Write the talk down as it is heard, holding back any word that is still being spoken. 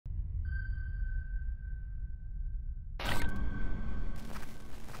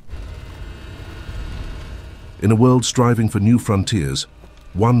In a world striving for new frontiers,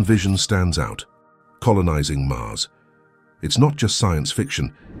 one vision stands out: colonizing Mars. It's not just science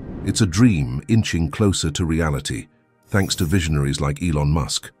fiction, it's a dream inching closer to reality, thanks to visionaries like Elon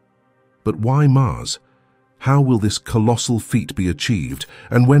Musk. But why Mars? How will this colossal feat be achieved,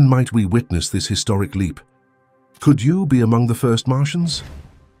 and when might we witness this historic leap? Could you be among the first Martians?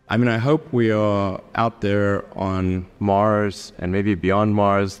 I hope we are out there on Mars and maybe beyond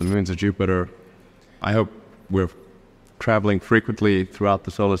Mars, the moons of Jupiter. I hope we're traveling frequently throughout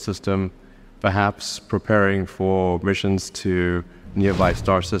the solar system, perhaps preparing for missions to nearby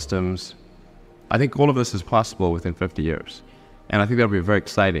star systems. I think all of this is possible within 50 years, and I think that would be very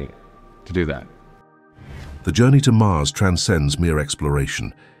exciting to do that. The journey to Mars transcends mere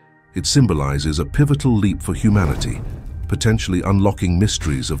exploration. It symbolizes a pivotal leap for humanity, potentially unlocking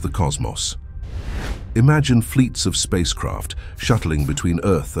mysteries of the cosmos. Imagine fleets of spacecraft shuttling between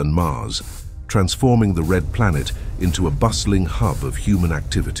Earth and Mars, transforming the red planet into a bustling hub of human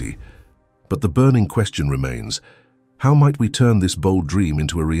activity. But the burning question remains: how might we turn this bold dream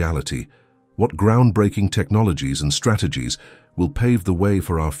into a reality? What groundbreaking technologies and strategies will pave the way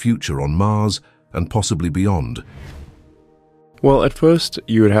for our future on Mars and possibly beyond? Well, at first,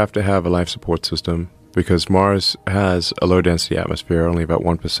 you would have to have a life support system, because Mars has a low-density atmosphere, only about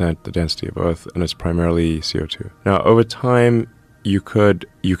 1% the density of Earth, and it's primarily CO2. Now, over time, you can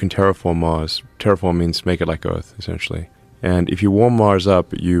terraform Mars. Terraform means make it like Earth, essentially. And if you warm Mars up,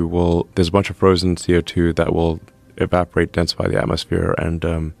 there's a bunch of frozen CO2 that will evaporate, densify the atmosphere,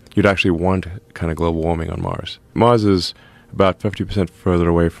 and you'd actually want kind of global warming on Mars. Mars is about 50% further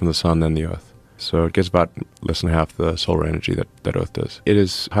away from the sun than the Earth. So it gets about less than half the solar energy that Earth does. It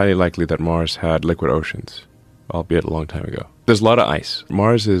is highly likely that Mars had liquid oceans, albeit a long time ago. There's a lot of ice.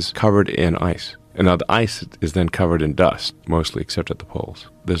 Mars is covered in ice. And now the ice is then covered in dust, mostly, except at the poles.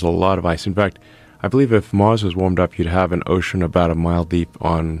 There's a lot of ice. In fact, I believe if Mars was warmed up, you'd have an ocean about a mile deep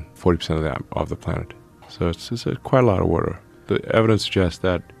on 40% of the planet. So it's quite a lot of water. The evidence suggests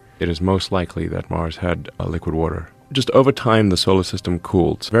that it is most likely that Mars had liquid water. Just over time, the solar system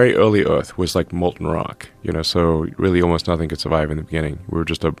cooled. Very early Earth was like molten rock, so really almost nothing could survive in the beginning. We were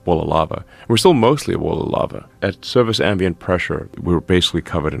just a ball of lava. We're still mostly a ball of lava. At surface ambient pressure, we were basically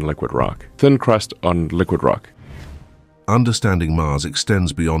covered in liquid rock. Thin crust on liquid rock. Understanding Mars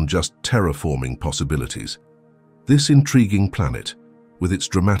extends beyond just terraforming possibilities. This intriguing planet, with its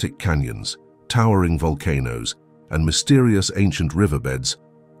dramatic canyons, towering volcanoes, and mysterious ancient riverbeds,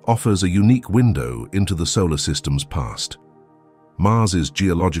 offers a unique window into the solar system's past. Mars's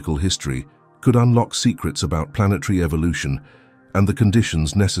geological history could unlock secrets about planetary evolution and the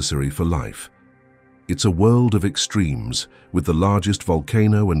conditions necessary for life. It's a world of extremes, with the largest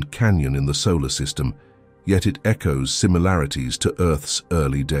volcano and canyon in the solar system, yet it echoes similarities to Earth's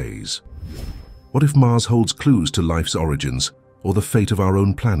early days. What if Mars holds clues to life's origins or the fate of our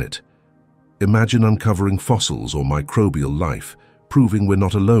own planet? Imagine uncovering fossils or microbial life, proving we're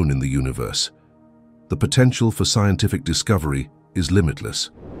not alone in the universe. The potential for scientific discovery is limitless.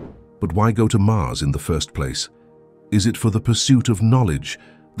 But why go to Mars in the first place? Is it for the pursuit of knowledge,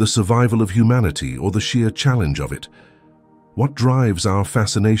 the survival of humanity, or the sheer challenge of it? What drives our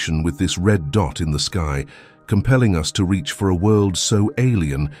fascination with this red dot in the sky, compelling us to reach for a world so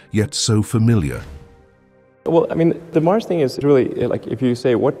alien yet so familiar? Well, the Mars thing is really, like, if you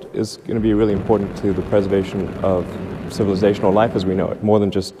say what is going to be really important to the preservation of civilization or life as we know it, more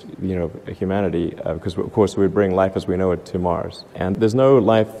than just, humanity, because of course we would bring life as we know it to Mars. And there's no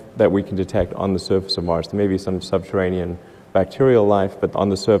life that we can detect on the surface of Mars. There may be some subterranean bacterial life, but on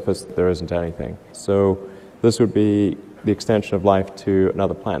the surface there isn't anything. So this would be the extension of life to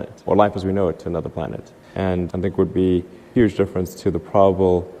another planet, or life as we know it to another planet. And I think would be a huge difference to the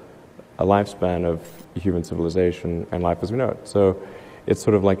probable lifespan of human civilization and life as we know it. So it's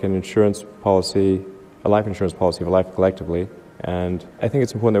sort of like an insurance policy, a life insurance policy for life collectively. And I think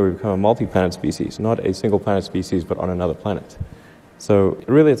it's important that we become a multi-planet species, not a single planet species, but on another planet. So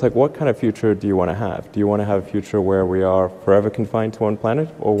really it's like, what kind of future do you want to have? Do you want to have a future where we are forever confined to one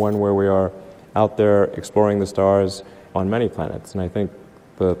planet, or one where we are out there exploring the stars on many planets? And I think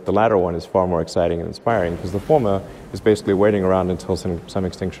the latter one is far more exciting and inspiring, because the former is basically waiting around until some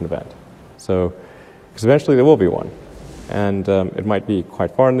extinction event. So, because eventually there will be one. And it might be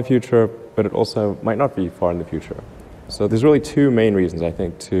quite far in the future, but it also might not be far in the future. So there's really two main reasons, I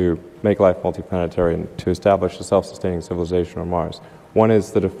think, to make life multiplanetary and to establish a self-sustaining civilization on Mars. One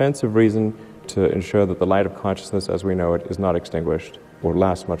is the defensive reason, to ensure that the light of consciousness as we know it is not extinguished or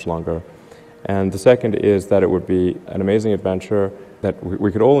lasts much longer. And the second is that it would be an amazing adventure that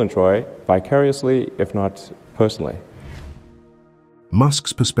we could all enjoy vicariously, if not personally.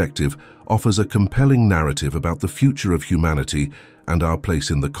 Musk's perspective offers a compelling narrative about the future of humanity and our place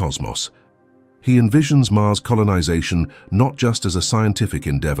in the cosmos. He envisions Mars colonization not just as a scientific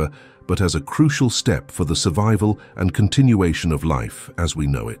endeavor, but as a crucial step for the survival and continuation of life as we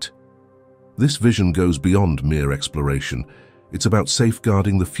know it. This vision goes beyond mere exploration. It's about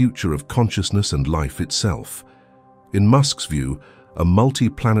safeguarding the future of consciousness and life itself. In Musk's view, a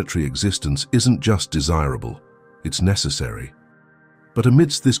multi-planetary existence isn't just desirable, it's necessary. But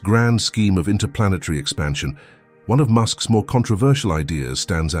amidst this grand scheme of interplanetary expansion, one of Musk's more controversial ideas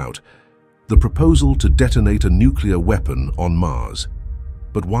stands out: the proposal to detonate a nuclear weapon on Mars.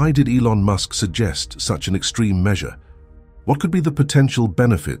 But why did Elon Musk suggest such an extreme measure? What could be the potential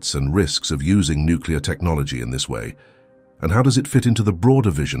benefits and risks of using nuclear technology in this way? And how does it fit into the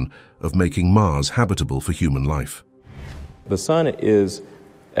broader vision of making Mars habitable for human life? The sun is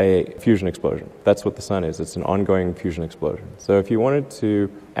a fusion explosion. That's what the sun is. It's an ongoing fusion explosion. So if you wanted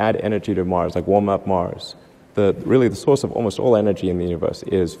to add energy to Mars, like warm up Mars, really the source of almost all energy in the universe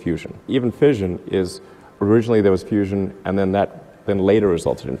is fusion. Even fission is, originally there was fusion, and then that later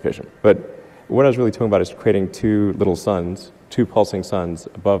resulted in fission. But what I was really talking about is creating two little suns, two pulsing suns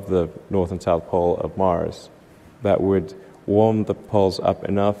above the north and south pole of Mars that would warm the poles up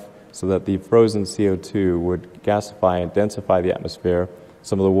enough so that the frozen CO2 would gasify and densify the atmosphere.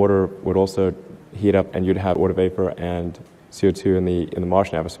 Some of the water would also heat up, and you'd have water vapor and CO2 in the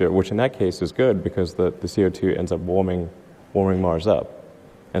Martian atmosphere, which in that case is good because the CO2 ends up warming Mars up.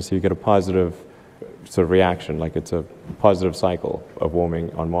 And so you get a positive sort of reaction, like it's a positive cycle of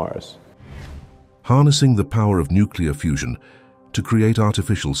warming on Mars. Harnessing the power of nuclear fusion to create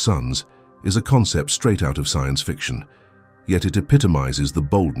artificial suns is a concept straight out of science fiction, yet it epitomizes the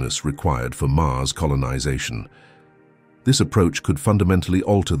boldness required for Mars colonization. This approach could fundamentally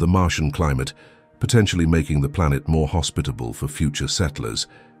alter the Martian climate, potentially making the planet more hospitable for future settlers.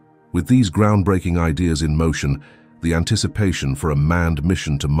 With these groundbreaking ideas in motion, the anticipation for a manned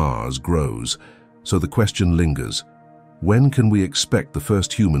mission to Mars grows. So the question lingers: when can we expect the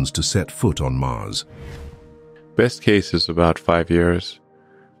first humans to set foot on Mars? Best case is about 5 years,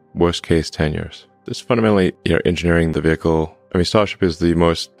 worst case 10 years. This is fundamentally engineering the vehicle. I mean, Starship is the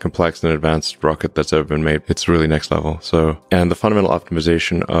most complex and advanced rocket that's ever been made. It's really next level. And the fundamental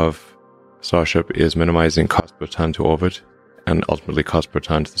optimization of Starship is minimizing cost per ton to orbit and ultimately cost per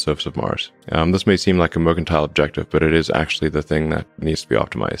ton to the surface of Mars. This may seem like a mercantile objective, but it is actually the thing that needs to be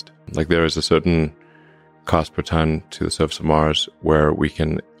optimized. Like, there is a certain cost per ton to the surface of Mars where we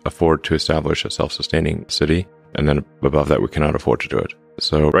can afford to establish a self-sustaining city, and then above that we cannot afford to do it.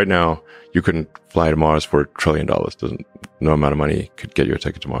 So right now, you couldn't fly to Mars for $1 trillion. No amount of money could get you a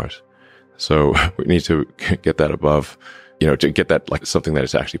ticket to Mars. So we need to get that above, to get that like something that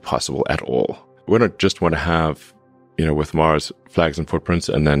is actually possible at all. We don't just want to have, with Mars, flags and footprints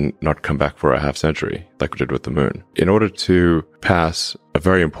and then not come back for a half century like we did with the moon. In order to pass a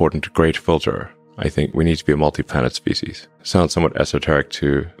very important great filter, I think we need to be a multi-planet species. Sounds somewhat esoteric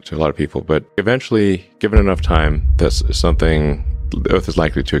to a lot of people, but eventually, given enough time, the Earth is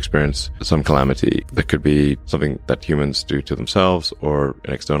likely to experience some calamity. That could be something that humans do to themselves or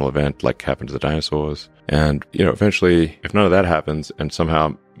an external event like happened to the dinosaurs. And, eventually, if none of that happens and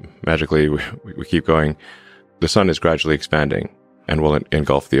somehow magically we keep going, the sun is gradually expanding and will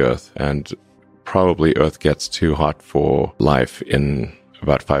engulf the Earth. And probably Earth gets too hot for life in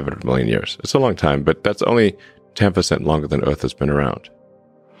about 500 million years. It's a long time, but that's only 10% longer than Earth has been around.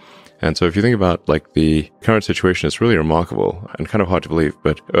 And so if you think about like the current situation, it's really remarkable and kind of hard to believe,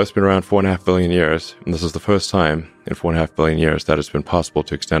 but Earth's been around 4.5 billion years, and this is the first time in 4.5 billion years that it's been possible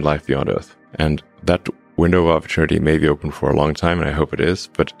to extend life beyond Earth. And that window of opportunity may be open for a long time, and I hope it is,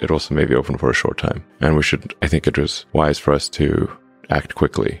 but it also may be open for a short time. And I think it was wise for us to act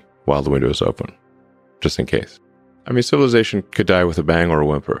quickly while the window is open, just in case. I mean, civilization could die with a bang or a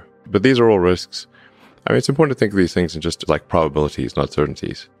whimper, but these are all risks. I mean, it's important to think of these things in just like probabilities, not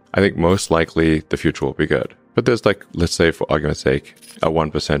certainties. I think most likely the future will be good. But there's like, let's say for argument's sake, a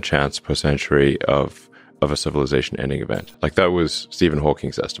 1% chance per century of a civilization ending event. Like that was Stephen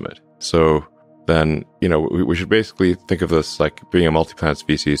Hawking's estimate. So then, we should basically think of this like being a multi-planet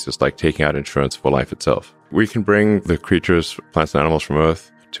species is like taking out insurance for life itself. We can bring the creatures, plants and animals from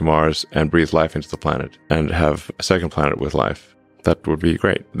Earth to Mars and breathe life into the planet and have a second planet with life. That would be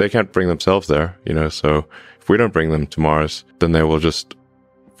great. They can't bring themselves there, so if we don't bring them to Mars, then they will just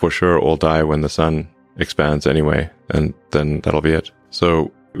for sure all die when the sun expands anyway, and then that'll be it.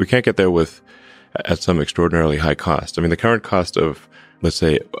 So we can't get there at some extraordinarily high cost. I mean, the current cost of, let's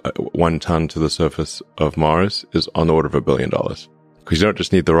say, 1 ton to the surface of Mars is on the order of $1 billion. Because you don't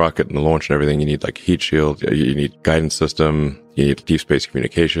just need the rocket and the launch and everything. You need like heat shield, you need guidance system, you need deep space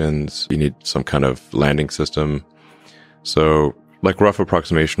communications, you need some kind of landing system. So like rough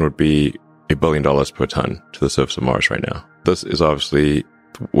approximation would be $1 billion per ton to the surface of Mars right now. This is obviously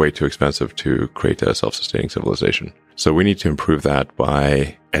way too expensive to create a self-sustaining civilization. So we need to improve that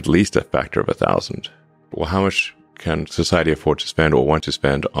by at least a factor of 1,000. Well, how much can society afford to spend or want to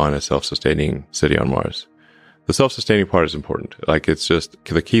spend on a self-sustaining city on Mars? The self-sustaining part is important. Like, it's just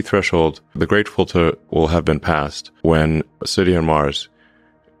the key threshold. The great filter will have been passed when a city on Mars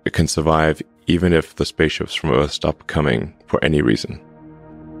can survive even if the spaceships from Earth stop coming for any reason.